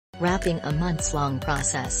Wrapping a months-long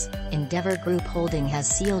process, Endeavor Group Holding has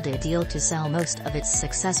sealed a deal to sell most of its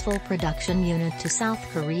successful production unit to South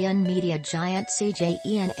Korean media giant CJ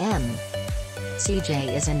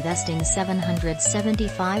CJ is investing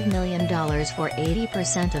 $775 million for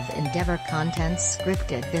 80% of Endeavor Content's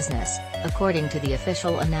scripted business, according to the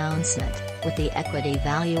official announcement, with the equity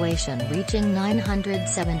valuation reaching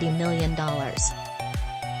 $970 million.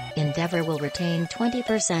 Endeavor will retain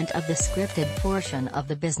 20% of the scripted portion of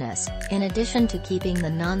the business, in addition to keeping the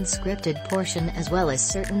non-scripted portion as well as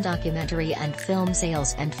certain documentary and film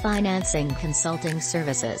sales and financing consulting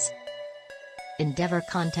services. Endeavor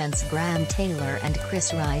Content's Graham Taylor and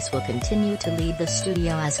Chris Rice will continue to lead the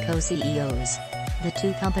studio as co-CEOs. The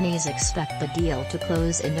two companies expect the deal to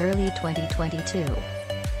close in early 2022.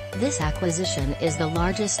 This acquisition is the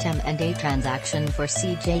largest M&A transaction for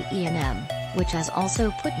CJ, which has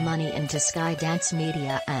also put money into Skydance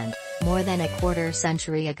Media and, more than a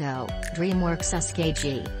quarter-century ago, DreamWorks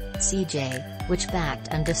SKG. CJ, which backed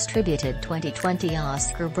and distributed 2020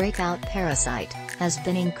 Oscar breakout Parasite, has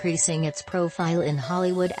been increasing its profile in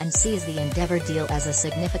Hollywood and sees the Endeavor deal as a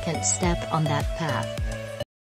significant step on that path.